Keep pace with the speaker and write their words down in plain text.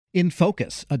In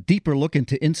Focus, a deeper look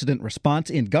into incident response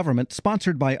in government,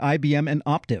 sponsored by IBM and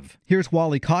Optiv. Here's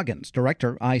Wally Coggins,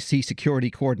 Director, IC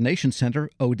Security Coordination Center,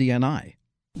 ODNI.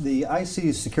 The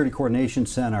IC Security Coordination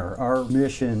Center, our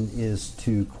mission is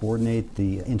to coordinate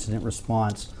the incident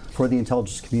response for the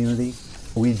intelligence community.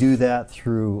 We do that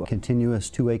through continuous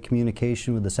two-way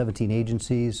communication with the 17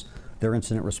 agencies, their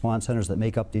incident response centers that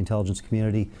make up the intelligence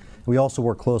community. We also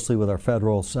work closely with our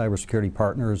federal cybersecurity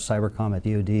partners, Cybercom at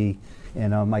DoD,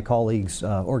 and my colleagues'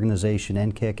 organization,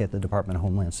 NCIC, at the Department of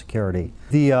Homeland Security.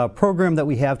 The program that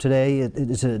we have today, it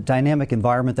is a dynamic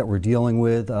environment that we're dealing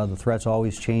with. The threat's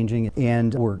always changing,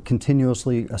 and we're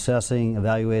continuously assessing,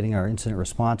 evaluating our incident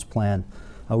response plan.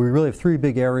 We really have three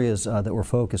big areas that we're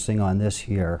focusing on this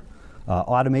year.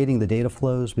 Automating the data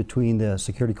flows between the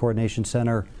Security Coordination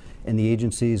Center and the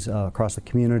agencies across the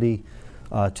community,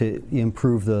 to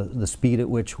improve the speed at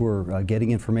which we're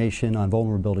getting information on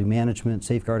vulnerability management,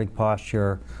 safeguarding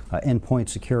posture, endpoint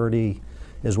security,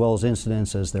 as well as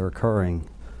incidents as they're occurring.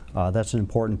 That's an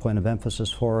important point of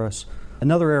emphasis for us.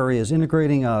 Another area is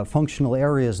integrating functional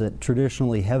areas that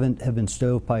traditionally have been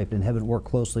stovepiped and haven't worked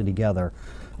closely together.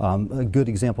 A good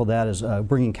example of that is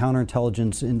bringing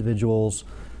counterintelligence individuals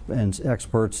and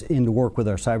experts in to work with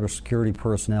our cybersecurity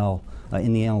personnel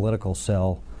in the analytical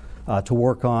cell, to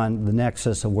work on the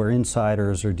nexus of where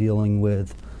insiders are dealing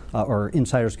with, or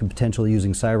insiders can potentially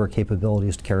using cyber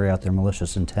capabilities to carry out their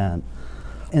malicious intent.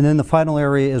 And then the final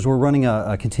area is we're running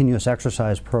a continuous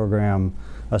exercise program,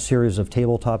 a series of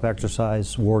tabletop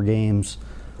exercise, war games,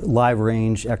 live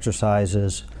range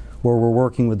exercises, where we're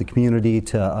working with the community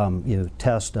to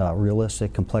test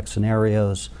realistic, complex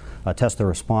scenarios, test the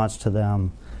response to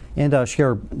them, and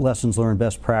share lessons learned,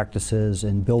 best practices,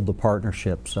 and build the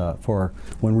partnerships for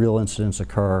when real incidents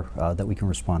occur that we can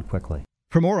respond quickly.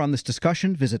 For more on this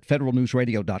discussion, visit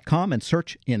federalnewsradio.com and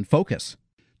search In Focus.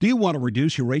 Do you want to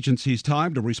reduce your agency's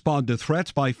time to respond to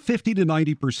threats by 50 to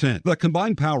 90%? The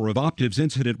combined power of Optiv's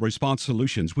incident response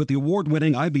solutions with the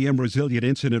award-winning IBM Resilient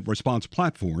Incident Response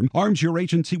Platform arms your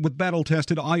agency with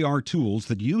battle-tested IR tools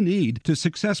that you need to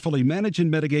successfully manage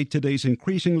and mitigate today's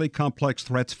increasingly complex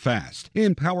threats fast.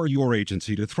 Empower your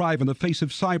agency to thrive in the face of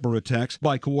cyber attacks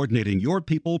by coordinating your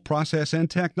people, process,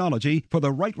 and technology for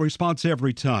the right response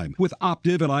every time with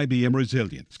Optiv and IBM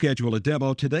Resilient. Schedule a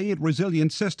demo today at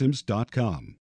resilientsystems.com.